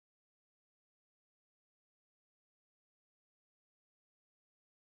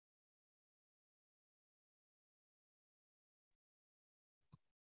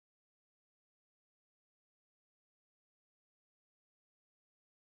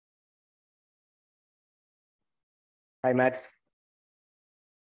Hi, Matt.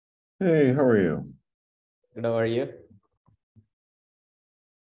 Hey, how are you? Good, how are you?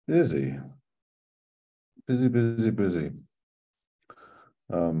 Busy. Busy.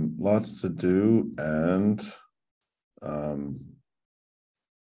 Lots to do um,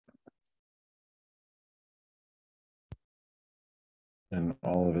 and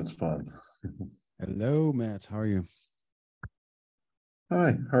all of it's fun. Hello, Matt. How are you?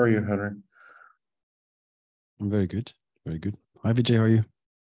 Hi, how are you, Henry? I'm very good. Very good. Hi, Vijay. How are you?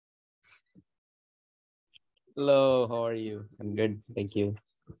 Hello, how are you? I'm good, thank you.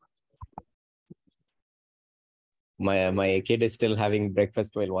 My kid is still having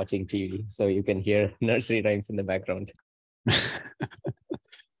breakfast while watching TV, so you can hear nursery rhymes in the background.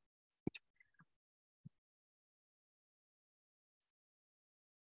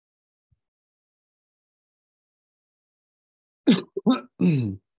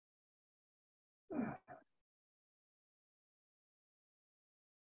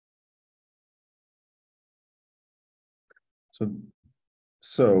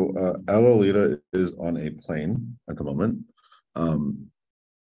 So Alalita is on a plane at the moment. And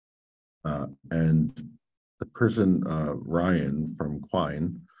the person, Ryan from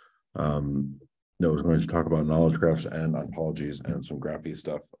Quine, that was going to talk about knowledge graphs and ontologies and some graphy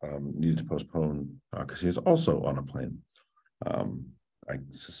stuff, needed to postpone because he's also on a plane. I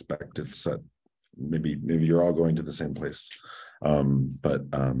suspect it's maybe you're all going to the same place, but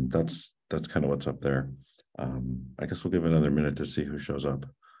that's kind of what's up there. I guess we'll give another minute to see who shows up.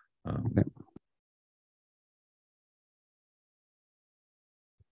 Okay.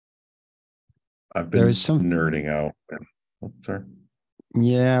 I've been nerding out. Oh, sorry.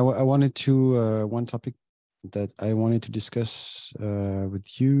 Yeah, I wanted to one topic that I wanted to discuss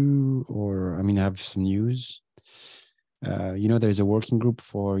with you, or I have some news. There's a working group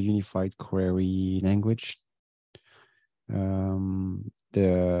for unified query language.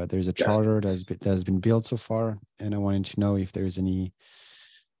 There's a charter that's been built so far, and I wanted to know if there's any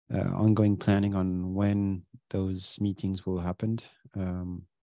ongoing planning on when those meetings will happen.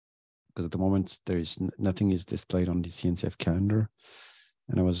 Because at the moment nothing is displayed on the CNCF calendar,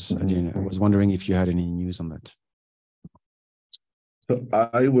 and I was wondering if you had any news on that. So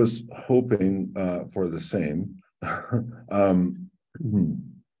I was hoping for the same.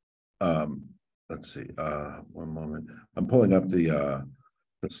 Let's see. One moment. I'm pulling up the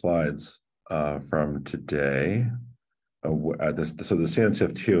slides from today. So the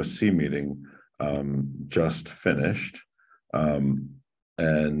CNCF TOC meeting just finished, and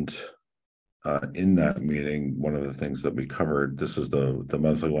in that meeting, one of the things that we covered, this is the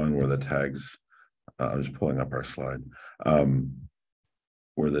monthly one where the tags. I'm just pulling up our slide.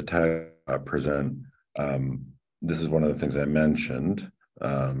 Where the tag present, this is one of the things I mentioned.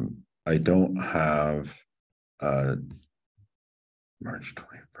 I don't have March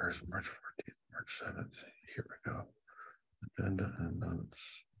 21st, March 14th, March 7th. Here we go. Agenda and notes.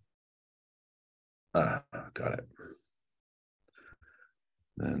 Got it.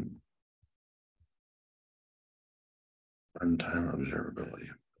 Then runtime observability.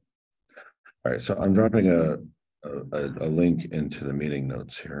 All right, so I'm dropping a link into the meeting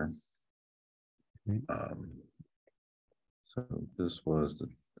notes here. So this was the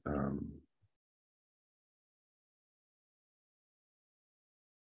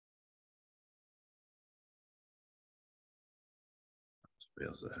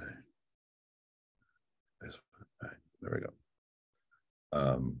there we go.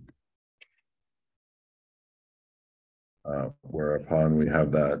 Whereupon we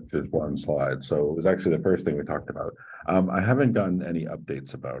have that just one slide. So it was actually the first thing we talked about. I haven't gotten any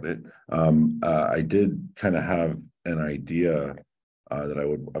updates about it. I did kind of have an idea that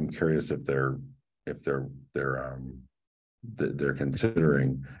I'm curious if they're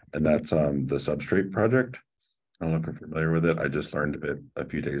considering, and that's the substrate project. I don't know if you're familiar with it. I just learned of it a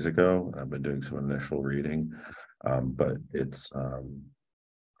few days ago. I've been doing some initial reading, but it's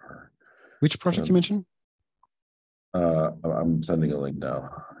which project you mentioned? I'm sending a link now.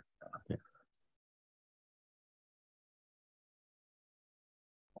 Okay.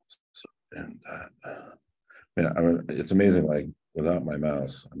 And yeah, it's amazing. Like without my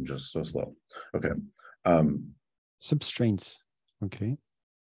mouse, I'm just so slow. Okay. Substrates. Okay.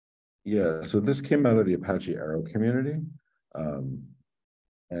 Yeah. So this came out of the Apache Arrow community,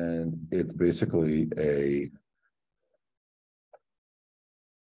 and it's basically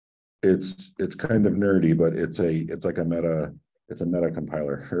it's kind of nerdy, but it's like a meta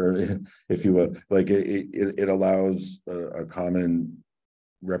compiler, or if you will. Like it allows a common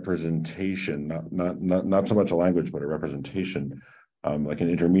representation, not so much a language, but a representation like an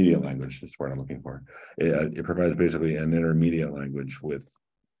intermediate language. That's what I'm looking for. It provides basically an intermediate language with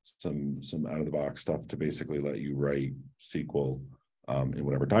some out of the box stuff to basically let you write SQL in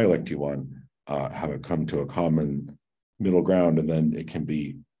whatever dialect you want, have it come to a common middle ground, and then it can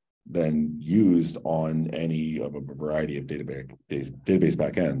be then used on any of a variety of database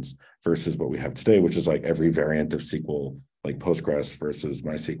backends versus what we have today, which is like every variant of SQL, like Postgres versus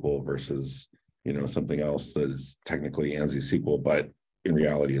MySQL versus, you know, something else that is technically ANSI SQL, but in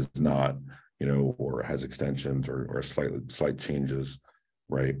reality is not, you know, or has extensions or slight changes,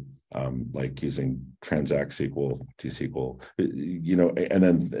 right? Like using Transact SQL, T-SQL, you know, and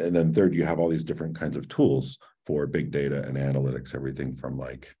then third, you have all these different kinds of tools for big data and analytics, everything from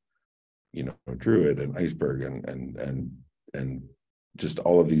like, you know, Druid and Iceberg and just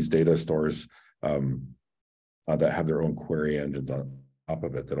all of these data stores that have their own query engines on top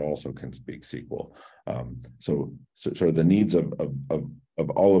of it that also can speak SQL. So the needs of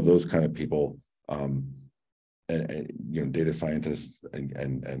all of those kind of people, and you know, data scientists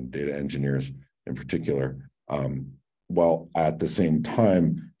and data engineers in particular, while at the same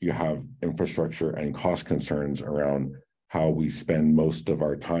time you have infrastructure and cost concerns around how we spend most of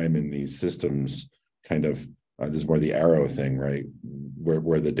our time in these systems. Kind of this is more the arrow thing, right?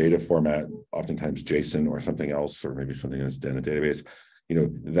 Where the data format, oftentimes JSON or something else, or maybe something that's in a database, you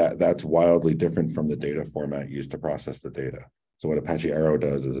know, that's wildly different from the data format used to process the data. So what Apache Arrow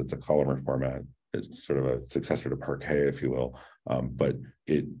does is it's a columnar format. It's sort of a successor to Parquet, if you will. But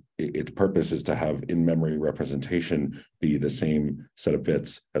its purpose is to have in-memory representation be the same set of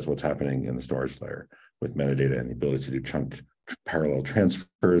bits as what's happening in the storage layer, with metadata and the ability to do chunk parallel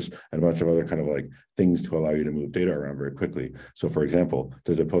transfers and a bunch of other kind of like things to allow you to move data around very quickly. So for example,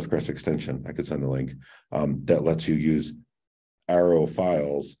 there's a Postgres extension, I could send a link, that lets you use Arrow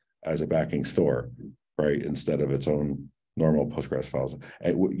files as a backing store, right? Instead of its own normal Postgres files.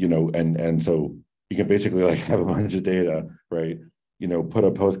 And, you know, and so you can basically like have a bunch of data, right? You know, put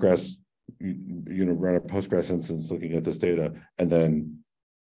a Postgres, you know, run a Postgres instance looking at this data, and then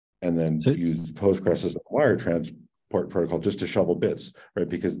use Postgres as a wire transport protocol just to shovel bits, right?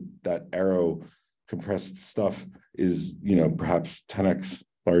 Because that Arrow compressed stuff is, you know, perhaps 10x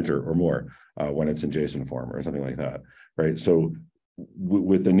larger or more when it's in JSON form or something like that, right? So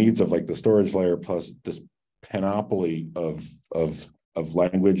with the needs of like the storage layer plus this panoply of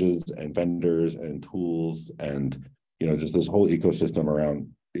languages and vendors and tools and, you know, just this whole ecosystem around,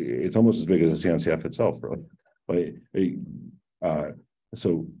 it's almost as big as the CNCF itself, really. Like,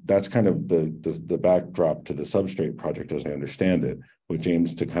 so that's kind of the backdrop to the Substrate project as I understand it, which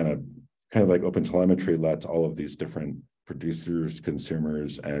aims to kind of like OpenTelemetry lets all of these different producers,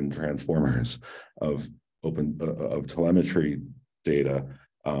 consumers, and transformers of telemetry data.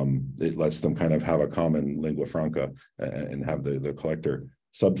 It lets them kind of have a common lingua franca and have the collector.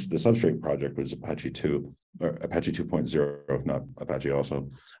 The Substrate project was Apache 2 or Apache 2.0, not Apache also.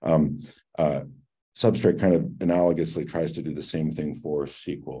 Substrate kind of analogously tries to do the same thing for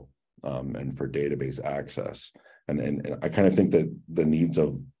SQL and for database access. And I kind of think that the needs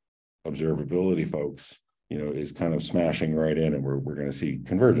of observability folks, you know, is kind of smashing right in, and we're going to see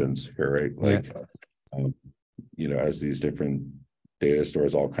convergence here, right? Like, yeah. You know, as these different data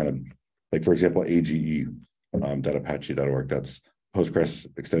stores all kind of, like, for example, AGE, .apache.org, that's Postgres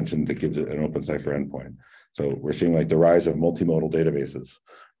extension that gives it an OpenCipher endpoint. So we're seeing like the rise of multimodal databases,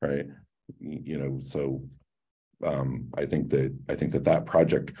 right? You know, so I think that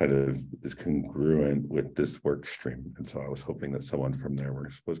project kind of is congruent with this work stream. And so I was hoping that someone from there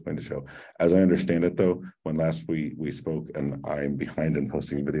was going to show. As I understand it though, when last we spoke, and I'm behind in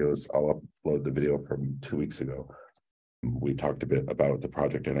posting videos, I'll upload the video from 2 weeks ago. We talked a bit about the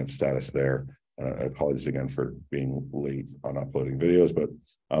project and its status there. Apologies again for being late on uploading videos, but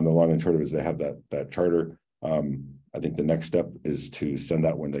the long and short of it is they have that charter. I think the next step is to send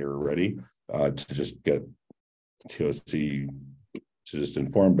that when they are ready, to just get TOC to just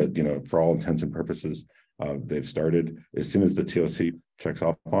inform. But, you know, for all intents and purposes, they've started. As soon as the TOC checks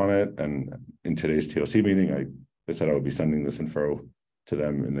off on it, and in today's TOC meeting, I said I would be sending this info to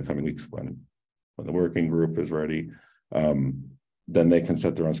them in the coming weeks when the working group is ready. Then they can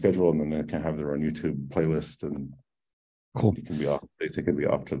set their own schedule, and then they can have their own YouTube playlist, and cool. You can be off. They can be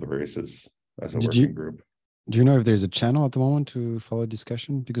off to the races as a working group. Do you know if there's a channel at the moment to follow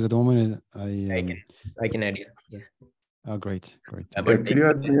discussion? Because at the moment I can add you. Yeah. Oh, great. But can you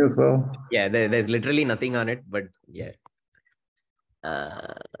add me as well? Yeah, there's literally nothing on it, but yeah.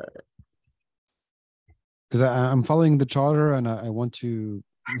 Because I'm following the charter, and I want to.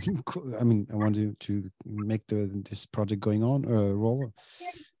 I mean, I want to make this project going on roll,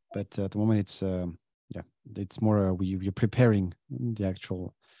 but at the moment it's yeah, it's more we're preparing the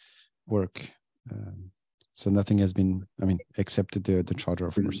actual work. So nothing has been, I mean, except the charter,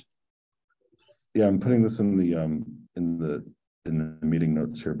 of course. Yeah, I'm putting this in the meeting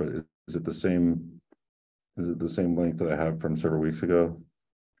notes here, but is it the same? Is it the same link that I have from several weeks ago?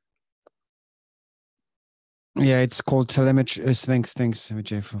 Yeah, it's called telemetry. Thanks,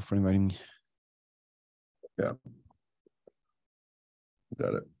 Vijay, for inviting me. Yeah,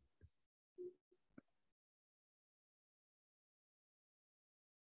 got it.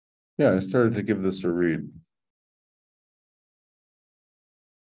 Yeah, I started to give this a read,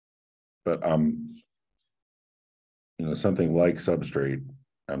 but you know, something like Substrate,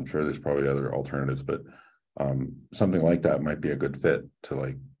 I'm sure there's probably other alternatives, but something like that might be a good fit to,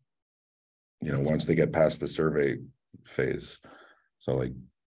 like, you know, once they get past the survey phase. So, like,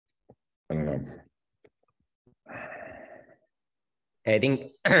 I don't know. I think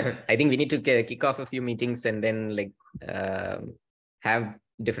I think we need to kick off a few meetings and then like have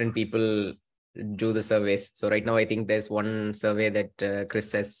different people do the surveys. So right now, I think there's one survey that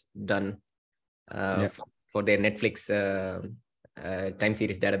Chris has done for their Netflix time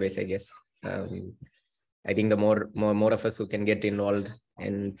series database, I guess. I think the more of us who can get involved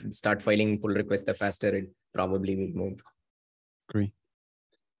and start filing pull requests, the faster it probably will move. Agree.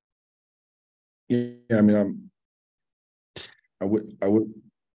 Yeah, I mean, I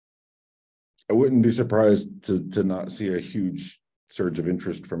wouldn't be surprised to not see a huge surge of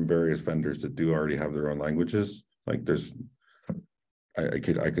interest from various vendors that do already have their own languages. Like, there's, I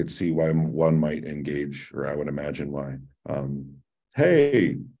could see why one might engage, or I would imagine why.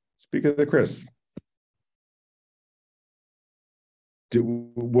 Hey, speak of the Chris.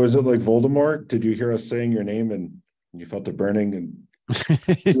 Was it like Voldemort? Did you hear us saying your name and you felt a burning? And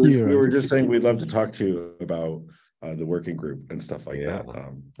we were just saying we'd love to talk to you about the working group and stuff like that.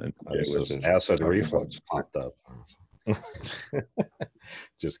 And it was just acid reflux popped up.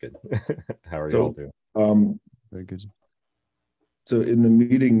 Just kidding. How are y'all doing? Very good. So in the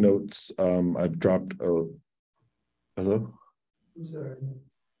meeting notes, I've dropped a hello. Sorry.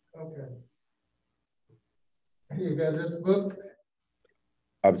 Okay. You got this book?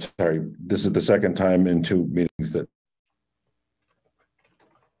 I'm sorry. This is the second time in 2 meetings that.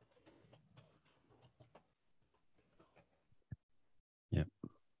 Yeah,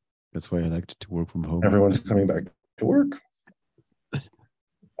 that's why I like to work from home. Everyone's coming back to work.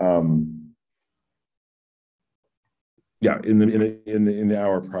 Yeah, in the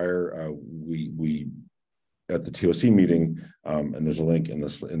hour prior, we at the TOC meeting, and there's a link in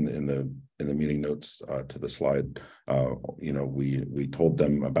the meeting notes to the slide. You know, we told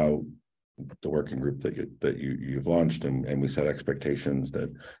them about the working group that you've launched, and we set expectations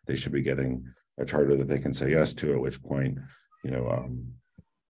that they should be getting a charter that they can say yes to, at which point, you know,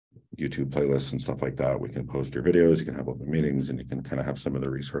 YouTube playlists and stuff like that, we can post your videos, you can have open meetings, and you can kind of have some of the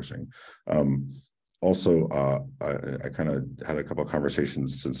resourcing. Also, I kind of had a couple of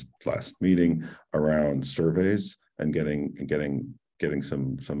conversations since last meeting around surveys and getting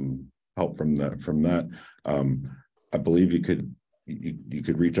some help from that. I believe you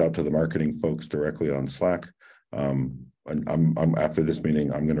could reach out to the marketing folks directly on Slack. And I'm after this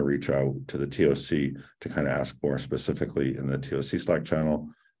meeting, I'm going to reach out to the TOC to kind of ask more specifically in the TOC Slack channel.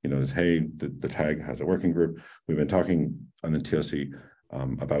 You know, hey, the tag has a working group. We've been talking on the TOC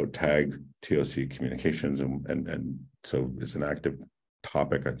about tag TOC communications, and so it's an active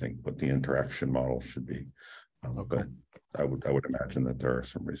topic, I think, what the interaction model should be. But I would imagine that there are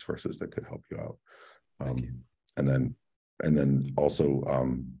some resources that could help you out. And then also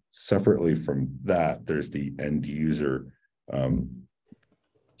separately from that, there's the end user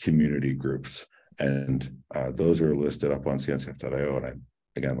community groups, and those are listed up on CNCF.io. And I,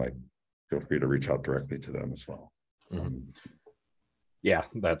 again, like, feel free to reach out directly to them as well. Yeah,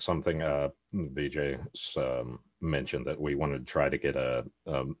 that's something Vijay mentioned, that we wanted to try to get a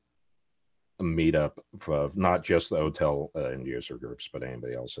meetup for not just the hotel end user groups, but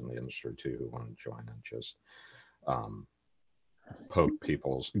anybody else in the industry too who want to join, and just poke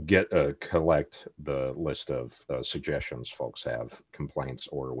people's collect the list of suggestions folks have, complaints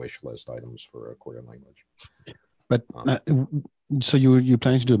or wish list items for a Korean language. But so you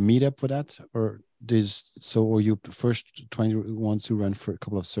planning to do a meetup for that, or or you first want to run for a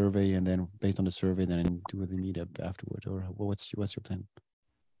couple of survey, and then based on the survey then do the meetup afterward, or what's your plan?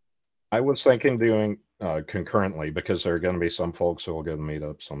 I was thinking doing concurrently, because there are going to be some folks who will go to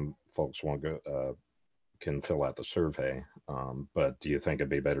meetup, some folks won't go, can fill out the survey. But do you think it'd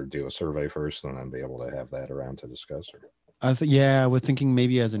be better to do a survey first and then be able to have that around to discuss? Or? I was thinking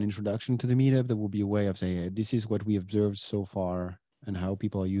maybe as an introduction to the meetup, there will be a way of saying, hey, this is what we observed so far and how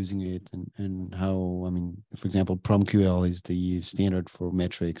people are using it, and how, I mean, for example, PromQL is the standard for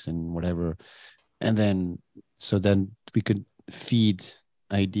metrics and whatever. And then, so then we could feed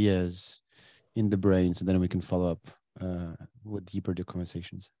ideas in the brain, so then we can follow up with deeper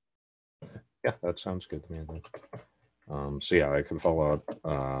conversations. Yeah, that sounds good to me. So yeah, I can follow up.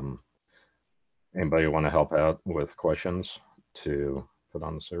 Anybody want to help out with questions to put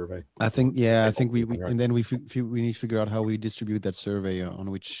on the survey? I think, yeah, I think we and then we need to figure out how we distribute that survey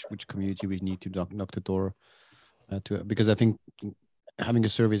on which community we need to knock the door to, because I think having a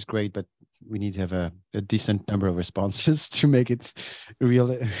survey is great, but we need to have a decent number of responses to make it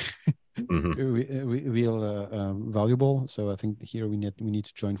real, valuable. So I think here we need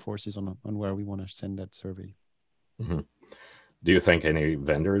to join forces on where we want to send that survey. Do you think any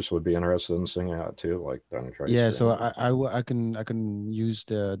vendors would be interested in sending out too, like Dynatrace? Yeah, so I can use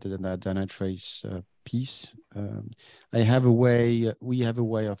the Dynatrace piece. I have a way. We have a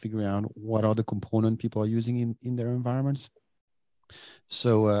way of figuring out what other component people are using in their environments.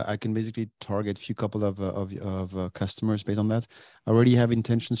 So I can basically target a few couple of customers based on that. I already have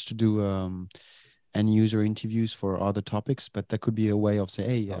intentions to do end user interviews for other topics, but that could be a way of say,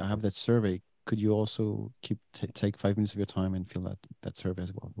 hey, I have that survey. Could you also take 5 minutes of your time and fill that survey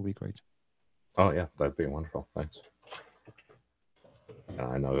as well? It would be great. Oh yeah, that'd be wonderful. Thanks.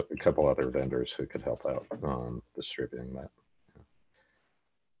 I know a couple other vendors who could help out on distributing that.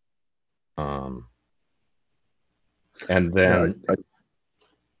 And then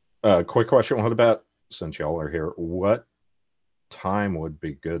quick question: what about, since y'all are here, what time would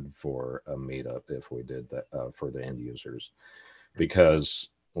be good for a meetup if we did that for the end users? Because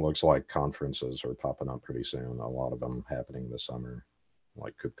it looks like conferences are popping up pretty soon. A lot of them happening this summer,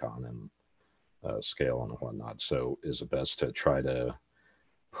 like KubeCon and Scale and whatnot. So is it best to try to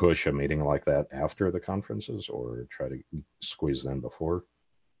push a meeting like that after the conferences, or try to squeeze it in before?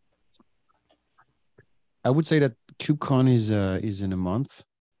 I would say that KubeCon is in a month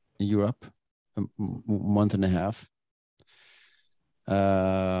in Europe, a month and a half.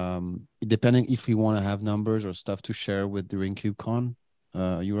 Depending if we want to have numbers or stuff to share with during KubeCon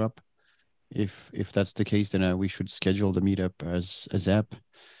Europe. If that's the case, then we should schedule the meetup as app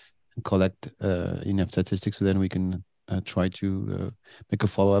and collect enough statistics, so then we can try to make a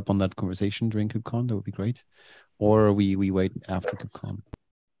follow-up on that conversation during KubeCon. That would be great. Or we wait after KubeCon.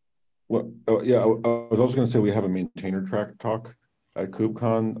 Well, yeah, I was also going to say we have a maintainer track talk at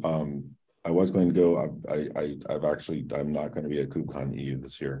KubeCon. I was going to go. I'm not going to be at KubeCon EU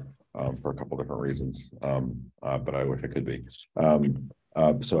this year for a couple different reasons. But I wish I could be.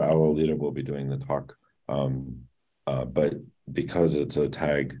 So our leader will be doing the talk. But because it's a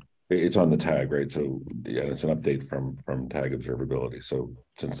tag, it's on the tag, right? So yeah, it's an update from tag observability. So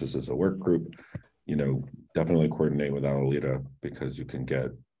since this is a work group, definitely coordinate with Alita, because you can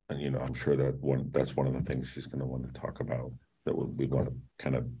get, and I'm sure that's one of the things she's going to want to talk about, that we want to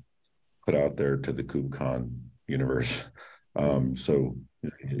kind of put out there to the KubeCon universe. So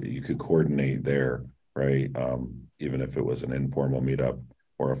you could coordinate there, right? Even if it was an informal meetup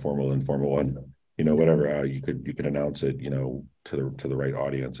or a informal one, whatever, you could announce it, to the right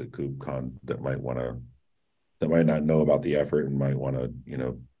audience at KubeCon that might not know about the effort and might want to,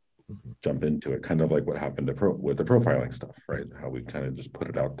 jump into it, kind of like what happened with the profiling stuff, right? How we kind of just put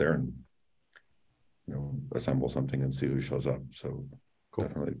it out there and assemble something and see who shows up. So cool.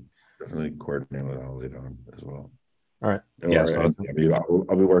 Definitely coordinate with Alita on as well. All right. Yeah.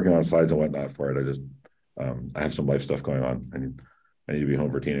 I'll be working on slides and whatnot for it. I have some life stuff going on. I need to be home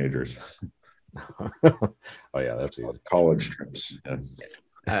for teenagers. Oh yeah, that's easy. College trips.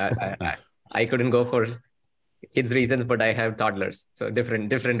 Yeah. I couldn't go for kids' reasons, but I have toddlers, so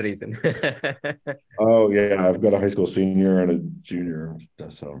different reason. Oh yeah, I've got a high school senior and a junior.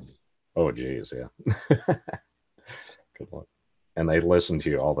 So. Oh geez, yeah. Good luck. And they listen to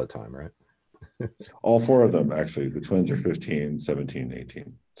you all the time, right? All four of them, actually. The twins are 15, 17,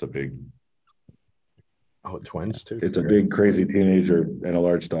 18. It's a big. Oh, twins too. It's a big, crazy teenager and a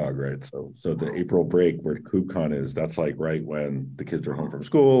large dog, right? So the April break where KubeCon is, that's like right when the kids are home from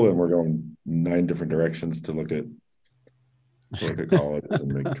school and we're going 9 different directions to look at college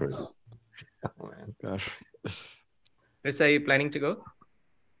and make choices. Oh man, gosh. Chris, are you planning to go?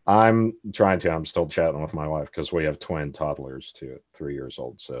 I'm trying to. I'm still chatting with my wife because we have twin toddlers too, 3 years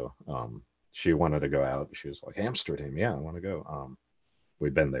old. So she wanted to go out. She was like, Amsterdam, yeah, I want to go.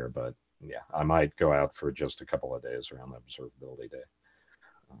 We've been there, but yeah, I might go out for just a couple of days around the observability day.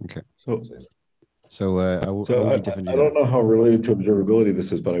 Okay. So So I will So be definitely I there. don't know how related to observability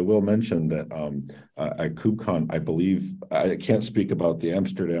this is, but I will mention that at KubeCon, I believe I can't speak about the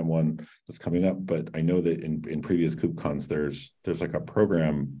Amsterdam one that's coming up, but I know that in previous KubeCons, there's like a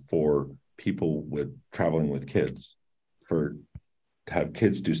program for people with traveling with kids to have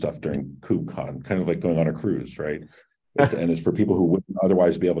kids do stuff during KubeCon, kind of like going on a cruise, right? And it's for people who wouldn't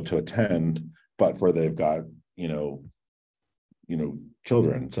otherwise be able to attend, but for they've got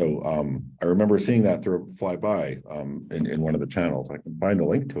children. So I remember seeing that fly by in one of the channels. I can find a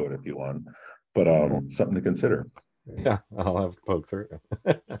link to it if you want, but something to consider. Yeah, I'll have to poke through.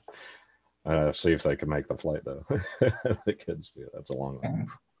 See if they can make the flight though. The kids do. That's a long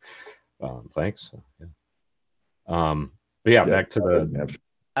one. Thanks. Yeah. But yeah, back to the.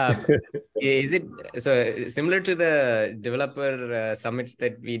 Is it so similar to the developer summits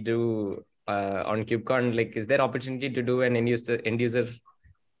that we do on KubeCon? Like, is there opportunity to do an end user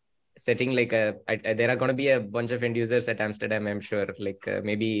setting? Like, there are going to be a bunch of end users at Amsterdam, I'm sure. Like,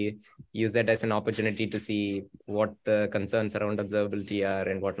 maybe use that as an opportunity to see what the concerns around observability are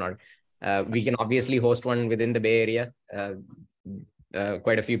and whatnot. We can obviously host one within the Bay Area.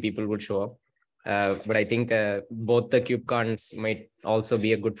 Quite a few people would show up. But I think both the KubeCons might also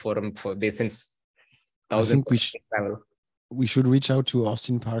be a good forum for this, since I think we should reach out to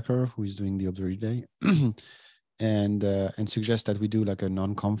Austin Parker, who is doing the Observability Day, and suggest that we do like a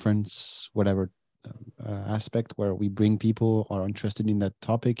non-conference, whatever aspect, where we bring people who are interested in that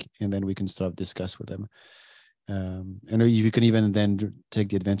topic, and then we can start discuss with them. And you can even then take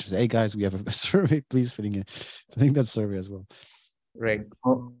the advantage. Hey guys, we have a survey. Please filling that survey as well. Right.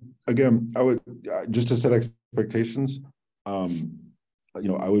 Well, again, I would just to set expectations.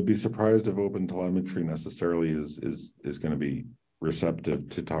 I would be surprised if open telemetry necessarily is going to be receptive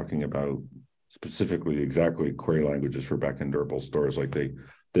to talking about specifically exactly query languages for backend durable stores. Like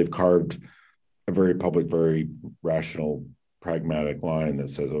they've carved a very public, very rational, pragmatic line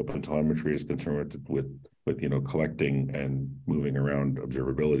that says open telemetry is concerned with collecting and moving around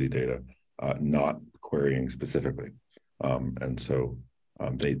observability data, not querying specifically. And so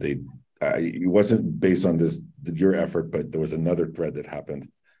it wasn't based on your effort, but there was another thread that happened.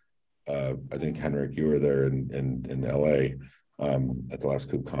 I think Henrik, you were there in LA at the last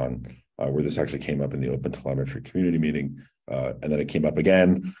KubeCon, where this actually came up in the open telemetry community meeting, and then it came up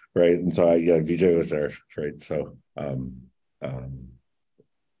again, right? And so Vijay was there, right? So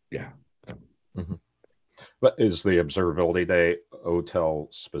yeah. Mm-hmm. But is the observability day OTel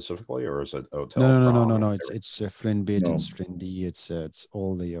specifically, or is it OTel? No. It's FluentBit, it's Fluentd, it's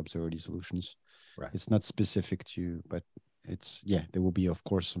all the observability solutions. Right. It's not specific to, but there will be of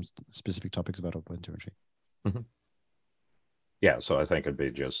course some specific topics about open telemetry. Mm-hmm. Yeah, so I think it'd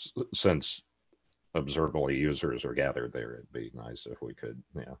be just since observability users are gathered there, it'd be nice if we could,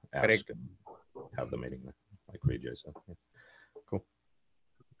 ask and have the meeting like Vijay said. Yeah. Cool.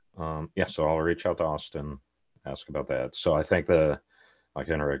 So I'll reach out to Austin, ask about that. So I think like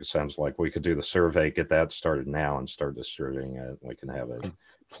Henrik, it sounds like we could do the survey, get that started now and start distributing it. We can have it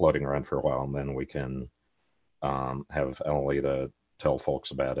floating around for a while, and then we can have Emily to tell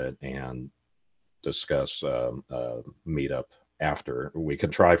folks about it and discuss meetup after. We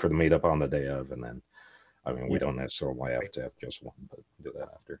could try for the meetup on the day of, and then, we don't necessarily have to have just one, but do that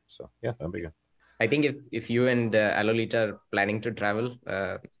after. So yeah, that'd be good. I think if you and Alolita are planning to travel,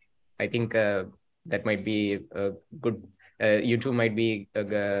 I think that might be a good. You two might be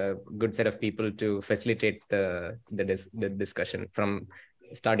a good set of people to facilitate the discussion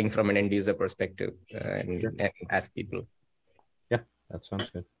starting from an end user perspective and ask people. Yeah, that sounds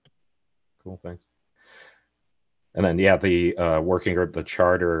good. Cool, thanks. And then the working group, the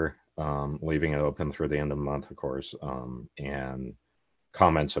charter, leaving it open through the end of the month, of course, and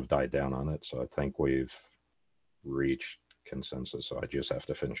comments have died down on it, so I think we've reached consensus. So I just have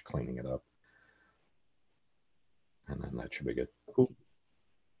to finish cleaning it up, and then that should be good. Cool.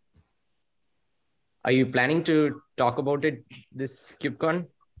 Are you planning to talk about it this KubeCon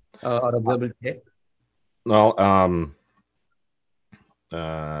or Observability Day? Well,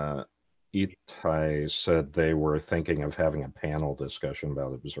 Itai said they were thinking of having a panel discussion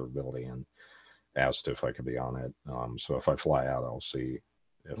about observability and asked if I could be on it. So if I fly out, I'll see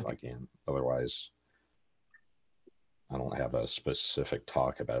if I can. Otherwise, I don't have a specific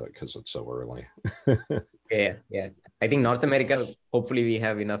talk about it because it's so early. Yeah. I think North America, hopefully we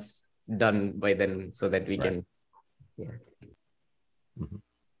have enough done by then so that we can. Yeah. Mm-hmm.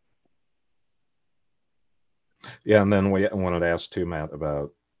 Yeah, and then we wanted to ask too, Matt,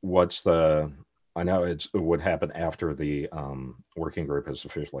 about I know it would happen after the working group is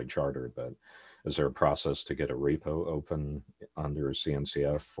officially chartered, but is there a process to get a repo open under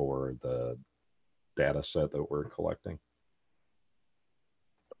CNCF for the data set that we're collecting?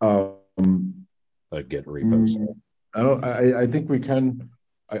 Git repos. I think we can.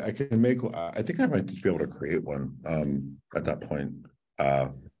 I can make. I think I might just be able to create one at that point.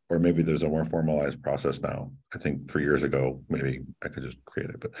 Or maybe there's a more formalized process now. I think 3 years ago, maybe I could just create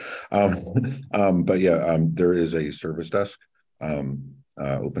it. But yeah, there is a service desk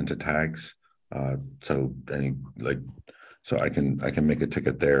open to tags. So I can make a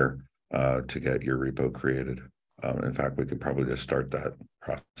ticket there to get your repo created. In fact, we could probably just start that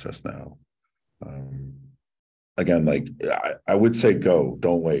process now. Again, like I would say go,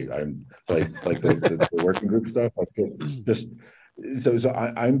 don't wait. I'm like the working group stuff, like just so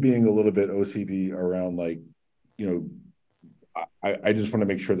I'm being a little bit OCD around, like, you know, I just want to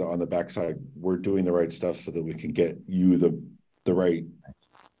make sure that on the backside we're doing the right stuff so that we can get you the right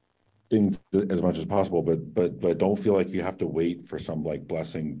things as much as possible, but don't feel like you have to wait for some like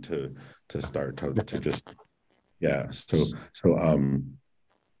blessing to start to just so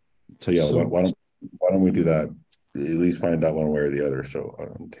yeah, why don't we do that? At least find out one way or the other. So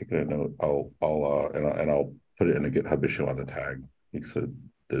I'm taking a note. I'll put it in a GitHub issue on the tag. So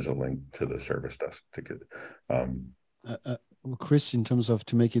there's a link to the service desk ticket. Chris, in terms of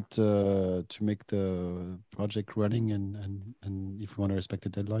to make the project running and if we want to respect the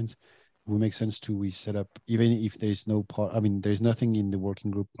deadlines, it would make sense to we set up, even if there's no part. I mean, there's nothing in the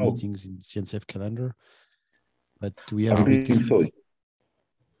working group meetings in CNCF calendar, but do we have? I'm being silly.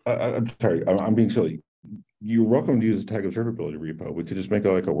 I'm sorry. I'm being silly. You're welcome to use the tag observability repo. We could just make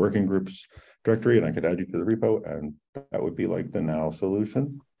like a working groups directory, and I could add you to the repo, and that would be like the now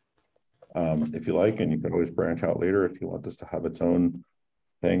solution, if you like. And you could always branch out later if you want this to have its own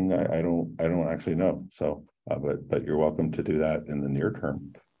thing. I don't actually know. So, but you're welcome to do that in the near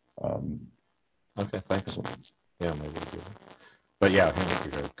term. Okay, thanks. Yeah, maybe we do. But yeah, I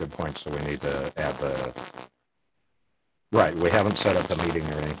think you're a good point. So we need to add the right. We haven't set up a meeting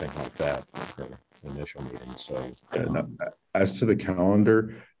or anything like that for initial meeting. So no, as to the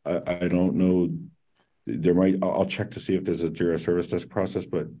calendar, I don't know. There might. I'll check to see if there's a Jira service desk process,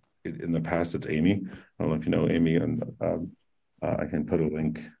 but in the past it's Amy. I don't know if you know Amy, and I can put a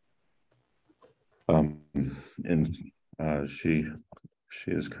link. And she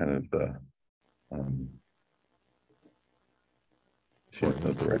is kind of the she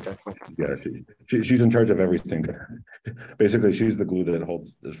knows the right. Yeah, she's in charge of everything. Basically, she's the glue that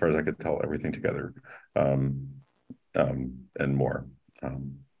holds, as far as I could tell, everything together, and more.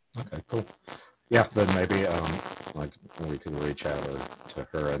 Okay, cool. Yeah, then maybe like we can reach out to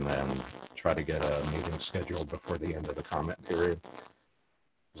her and then try to get a meeting scheduled before the end of the comment period.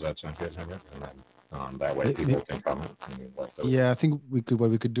 Does that sound good, Henry? And then that way people can comment. Yeah, I think what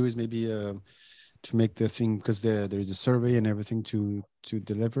we could do is maybe to make the thing, because there's a survey and everything to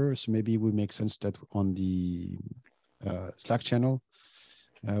deliver. So maybe it would make sense that on the Slack channel,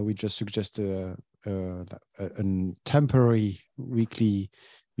 we just suggest a temporary weekly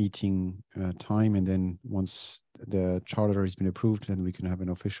meeting time, and then once the charter has been approved, then we can have an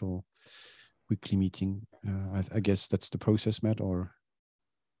official weekly meeting. I guess that's the process, Matt, or?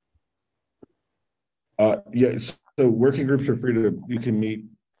 Yeah, so working groups are free to, you can meet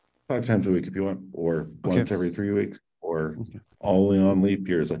 5 times a week if you want, or once every 3 weeks, or only on leap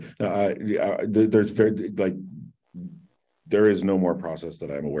years. There's there is no more process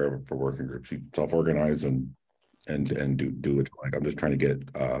that I'm aware of for working groups. You self-organize and do it. Like, I'm just trying to get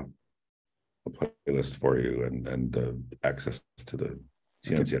a playlist for you and the access to the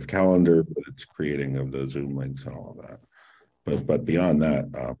CNCF calendar, but it's creating of the Zoom links and all of that. But beyond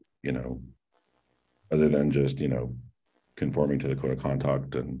that, you know, other than just, you know, conforming to the code of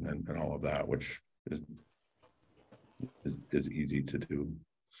conduct and all of that, which is easy to do.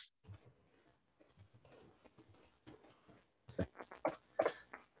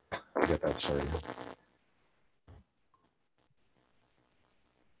 Get that started.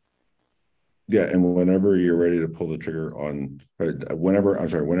 Yeah, and whenever you're ready to pull the trigger on,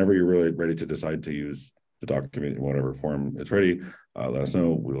 whenever you're really ready to decide to use the document in whatever form it's ready, let us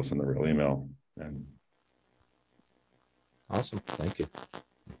know. We will send the real email. And awesome, thank you.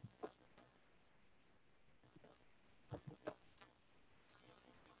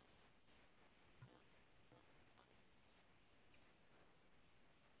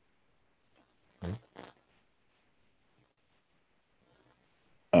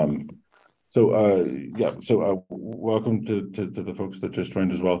 Welcome to the folks that just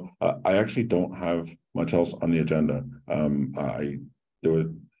joined as well. I actually don't have much else on the agenda. There was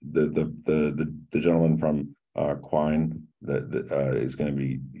the gentleman from Quine that is going to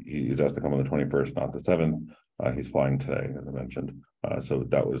be, he's asked to come on the 21st, not the 7th. He's flying today, as I mentioned. So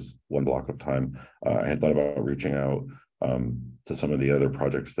that was one block of time. I had thought about reaching out to some of the other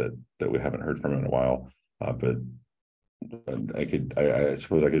projects that we haven't heard from in a while, but I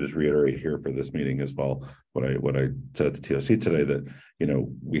suppose I could just reiterate here for this meeting as well what I said at the TOC today, that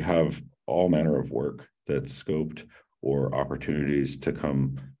we have all manner of work that's scoped, or opportunities to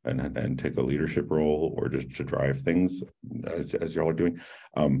come and take a leadership role, or just to drive things as y'all are doing.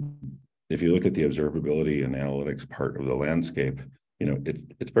 If you look at the observability and analytics part of the landscape,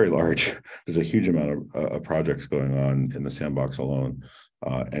 it's very large. There's a huge amount of projects going on in the sandbox alone.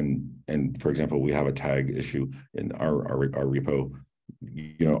 And for example, we have a tag issue in our repo,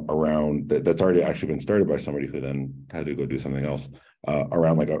 around that's already actually been started by somebody who then had to go do something else,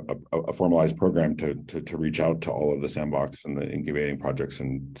 around like a formalized program to reach out to all of the sandbox and the incubating projects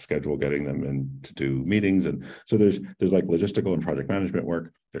and schedule getting them in to do meetings. And so there's like logistical and project management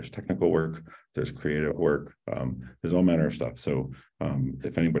work, there's technical work, there's creative work, there's all manner of stuff. So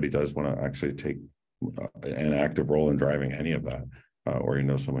if anybody does want to actually take an active role in driving any of that, or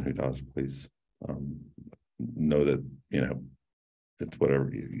someone who does, please know that it's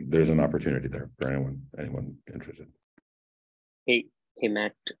whatever. There's an opportunity there for anyone interested. Hey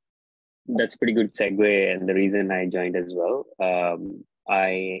Matt, that's a pretty good segue, and the reason I joined as well. I'm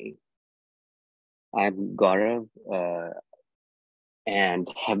Gaurav, and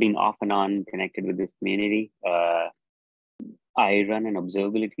have been off and on connected with this community. I run an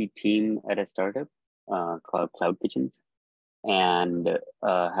observability team at a startup called Cloud Kitchens, and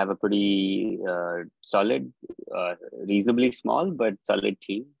have a pretty solid, reasonably small but solid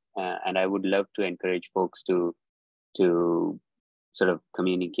team. And I would love to encourage folks to sort of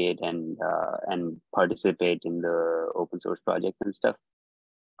communicate and participate in the open source projects and stuff.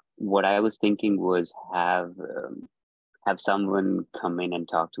 What I was thinking was have someone come in and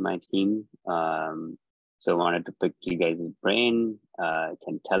talk to my team. So I wanted to pick you guys' brain,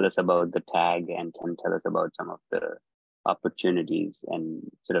 can tell us about the tag, and can tell us about some of the opportunities, and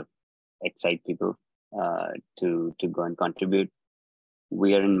sort of excite people to go and contribute.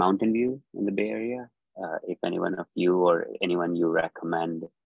 We are in Mountain View in the Bay Area. If anyone of you or anyone you recommend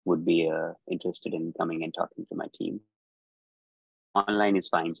would be interested in coming and talking to my team. Online is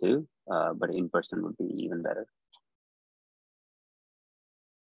fine too, but in person would be even better.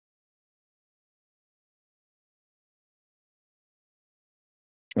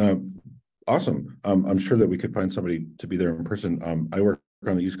 Awesome. I'm sure that we could find somebody to be there in person. I work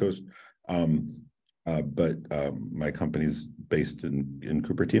on the East Coast, but my company's based in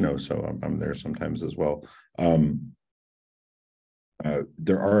Cupertino, so I'm there sometimes as well.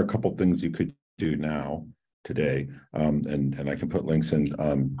 There are a couple things you could do now today, and I can put links in.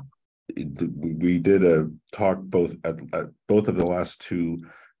 We did a talk both at both of the last two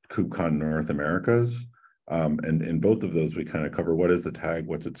KubeCon North Americas. And in both of those, we kind of cover what is the tag,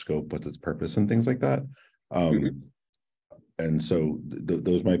 what's its scope, what's its purpose, and things like that. And so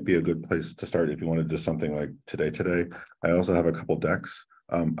those might be a good place to start if you want to do something like today. I also have a couple decks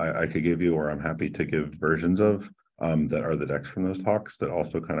I could give you, or I'm happy to give versions of, that are the decks from those talks that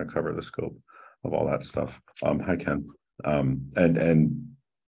also kind of cover the scope of all that stuff. Hi, Ken. And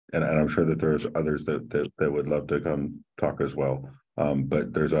I'm sure that there's others that would love to come talk as well.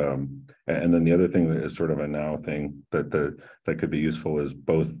 But there's and then the other thing that is sort of a now thing that could be useful is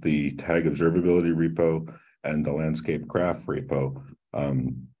both the tag observability repo and the landscape graph repo.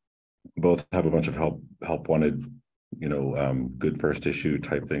 Both have a bunch of help wanted, good first issue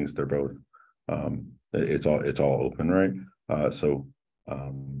type things. They're both it's all open, right? So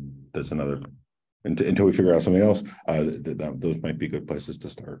there's another until we figure out something else. Those might be good places to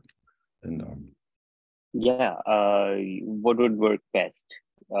start. And yeah, what would work best?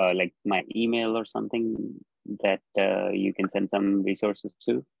 Like my email or something that you can send some resources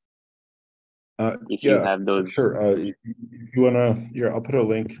to? If you have those. Sure. If you wanna, I'll put a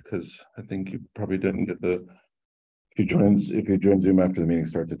link, because I think you probably didn't get the. If you join Zoom after the meeting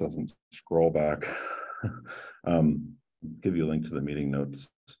starts, it doesn't scroll back. Give you a link to the meeting notes.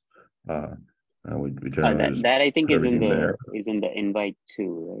 We generally that I think is in there. the invite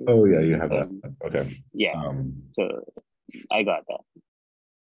too, right? Oh yeah, you have that. Okay. Yeah. So I got that.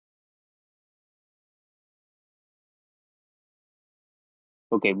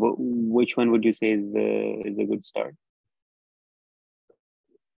 Okay, which one would you say is a good start?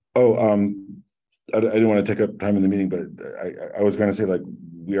 Oh, I didn't want to take up time in the meeting, but I was going to say, like,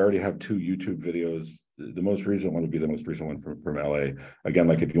 we already have 2 YouTube videos. The most recent one would be the most recent one from LA. Again,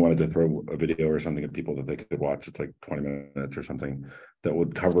 like if you wanted to throw a video or something at people that they could watch, it's like 20 minutes or something that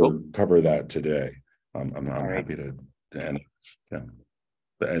would cover that today. I'm happy to, and yeah,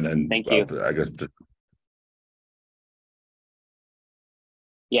 and then thank you. I guess just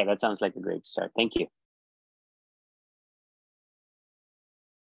Yeah, that sounds like a great start. Thank you.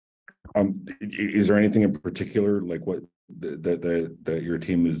 Is there anything in particular, like what that your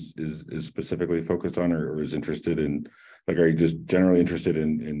team is specifically focused on, or is interested in? Like, are you just generally interested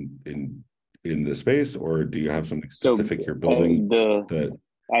in the space, or do you have something specific you're building?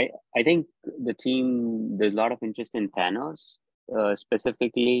 I think the team, there's a lot of interest in Thanos,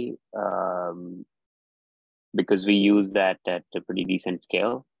 specifically, because we use that at a pretty decent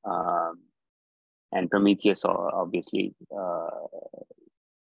scale, and Prometheus, obviously.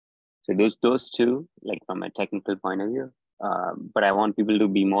 So those two, like from a technical point of view, but I want people to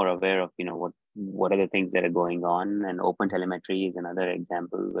be more aware of, what are the things that are going on, and OpenTelemetry is another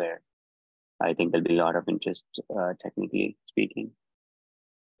example where I think there'll be a lot of interest, technically speaking.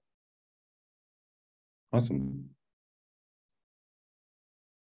 Awesome.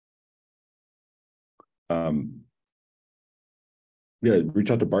 Yeah,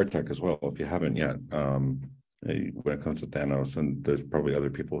 reach out to Bartek as well if you haven't yet. When it comes to Thanos, and there's probably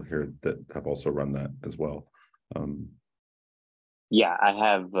other people here that have also run that as well. Yeah, I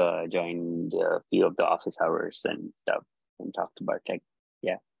have joined a few of the office hours and stuff and talked to Bartek.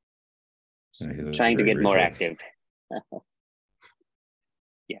 Yeah, trying to get more active.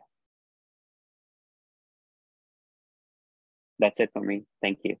 Yeah, that's it for me.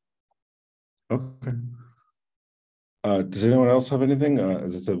 Thank you. Okay. Does anyone else have anything?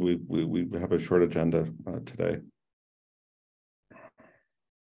 As I said, we have a short agenda today.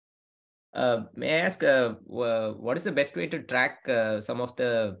 May I ask, what is the best way to track some of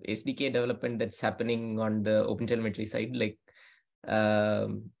the SDK development that's happening on the OpenTelemetry side, like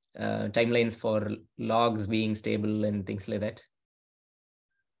timelines for logs being stable and things like that?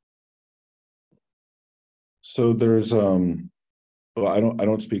 So there's well, I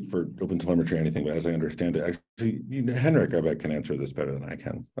don't speak for OpenTelemetry or anything, but as I understand it, actually, Henrik, I bet, can answer this better than I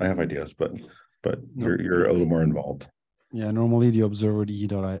can. I have ideas, but no, you're a little more involved. Yeah, normally the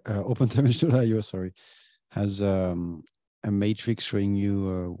OpenTelemetry.io, sorry, has a matrix showing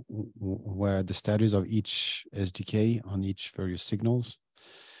you where the status of each SDK on each various signals.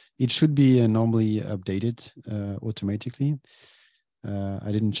 It should be normally updated automatically.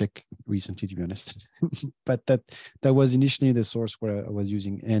 I didn't check recently, to be honest, but that was initially the source where I was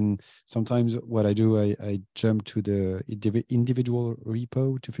using. And sometimes what I do, I jump to the individual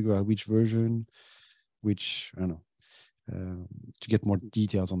repo to figure out which version, which, I don't know, to get more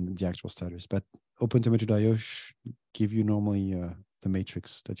details on the actual status. But OpenTelemetry.io give you normally the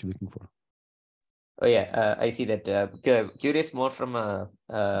matrix that you're looking for. Oh yeah, I see that. Curious more from a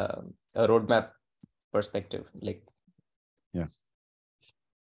roadmap perspective, like. Yeah.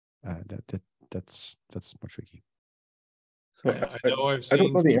 That's more tricky. So I know I've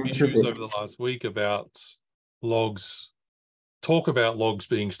seen some issues over the last week about logs, talk about logs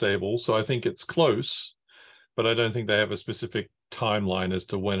being stable. So I think it's close, but I don't think they have a specific timeline as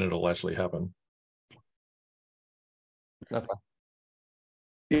to when it'll actually happen. Okay.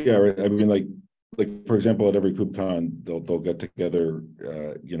 Yeah, right. I mean, like for example, at every KubeCon, they'll get together,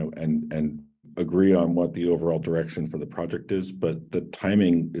 and agree on what the overall direction for the project is, but the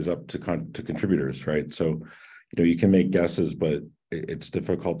timing is up to contributors, right? So, you can make guesses, but it's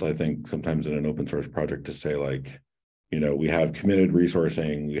difficult, I think, sometimes in an open source project to say, like, we have committed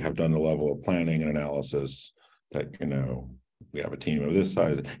resourcing, we have done the level of planning and analysis that, we have a team of this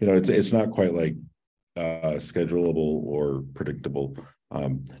size. It's not quite like schedulable or predictable.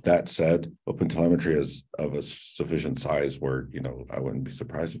 That said, OpenTelemetry is of a sufficient size where, I wouldn't be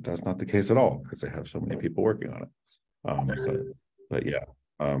surprised if that's not the case at all, because they have so many people working on it. But yeah,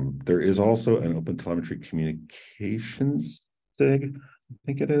 there is also an OpenTelemetry communications SIG, I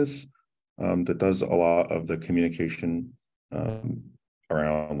think it is, that does a lot of the communication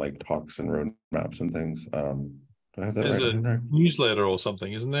around like talks and roadmaps and things. Do I have that There's right? a newsletter or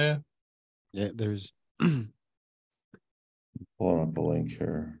something, isn't there? Yeah, there's. Pulling up a link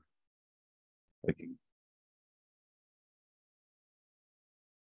here.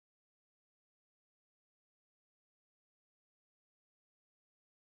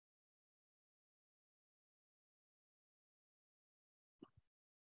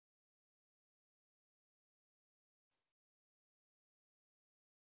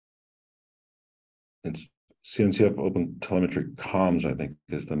 It's CNCF OpenTelemetry Comms, I think,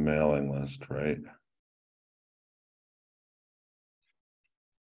 is the mailing list, right?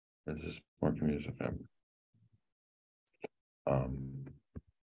 This is more community.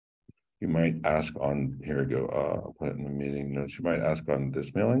 You might ask on, here we go, I'll put it in the meeting notes. You might ask on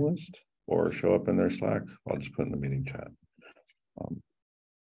this mailing list or show up in their Slack. I'll just put in the meeting chat. I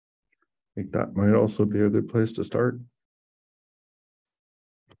think that might also be a good place to start.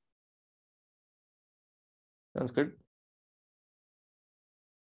 Sounds good.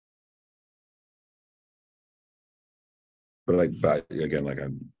 But like, but again, like I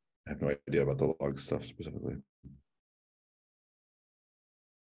have no idea about the log stuff specifically.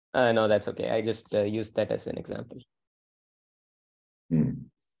 No, that's okay. I just used that as an example. Hmm.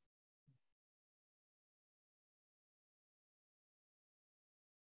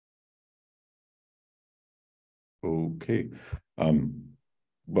 Okay.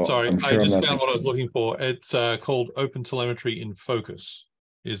 Well, Sorry, I'm sure I just I'm not found what I was looking for. It's called Open Telemetry in Focus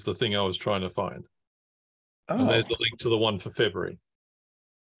is the thing I was trying to find. And there's the link to the one for February.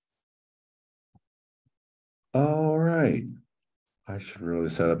 All right. I should really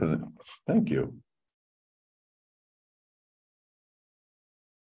set up an, thank you.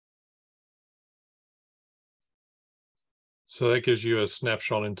 So that gives you a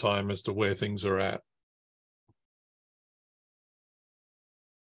snapshot in time as to where things are at.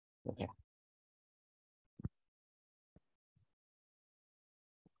 Okay.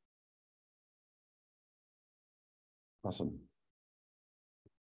 Awesome.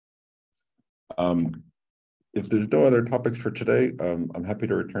 If there's no other topics for today, I'm happy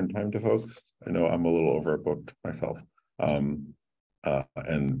to return time to folks. I know I'm a little overbooked myself. And as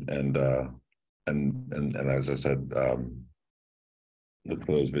I said, look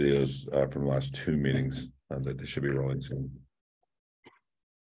for those videos from the last 2 meetings that they should be rolling soon.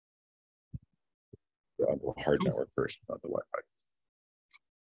 On the hard network first, not the Wi-Fi.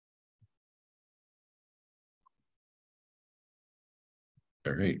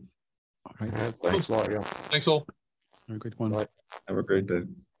 All right. All right. Thanks a lot. Yeah. Thanks all. Have a good one. Have a great day.